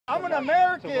I'm an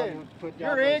American.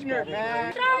 You're ignorant,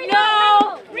 man.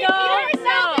 No. You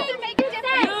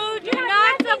do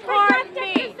not support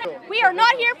me. We are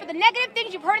not here for the negative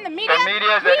things you've heard in the media. The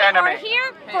media is the enemy. We are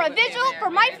here for a vigil for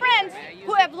my friends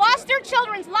who have lost their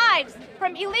children's lives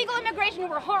from illegal immigration who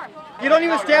were harmed. You don't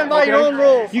even stand by your own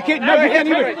rules. You can't. No, you can't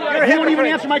even. You won't even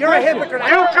answer my question.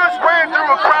 You just ran through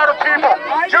a crowd of people,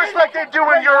 just like they do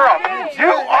in Europe.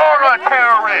 You are a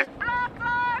terrorist.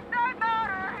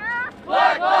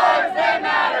 Black lives, they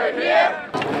matter here.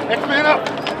 Next man up.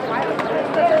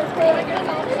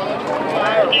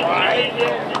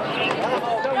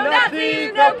 No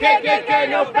Nazis, no KKK,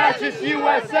 no fascist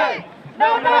USA.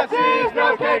 No Nazis,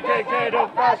 no KKK, no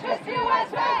fascist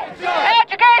USA.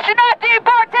 Education, not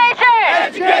deportation.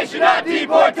 Education, not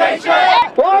deportation.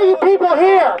 Why are you people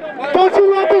here? Don't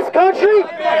you love this country?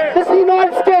 This is the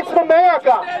United States of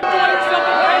America.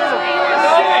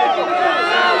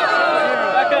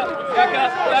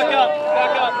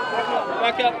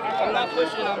 Back up. I'm not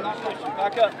pushing.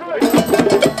 Back up.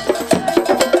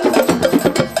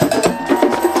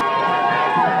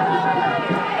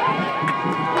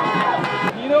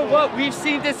 You know what? We've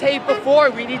seen this hate before.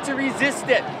 We need to resist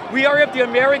it. We are of the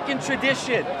American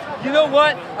tradition. You know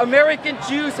what? American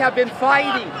Jews have been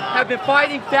fighting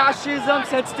fascism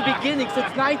since the beginning,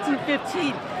 since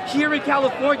 1915. Here in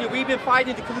California, we've been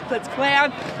fighting the Ku Klux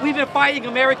Klan, we've been fighting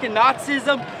American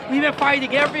Nazism, we've been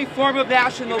fighting every form of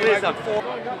nationalism.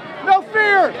 No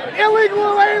fear!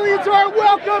 Illegal aliens are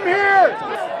welcome here!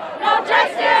 No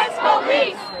justice,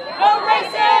 police. No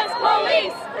racist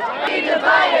police. Be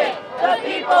divided. The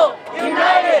people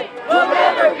united will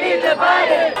never be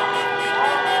divided.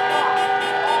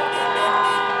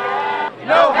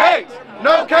 No hate!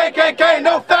 No KKK!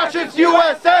 No fascist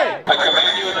USA! I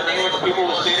command you in the name of the people of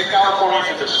the state of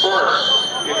California to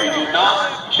disperse. If you do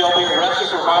not, you shall be arrested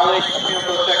for violation of Penal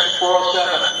Code Section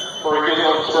 407 or you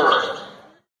will disperse.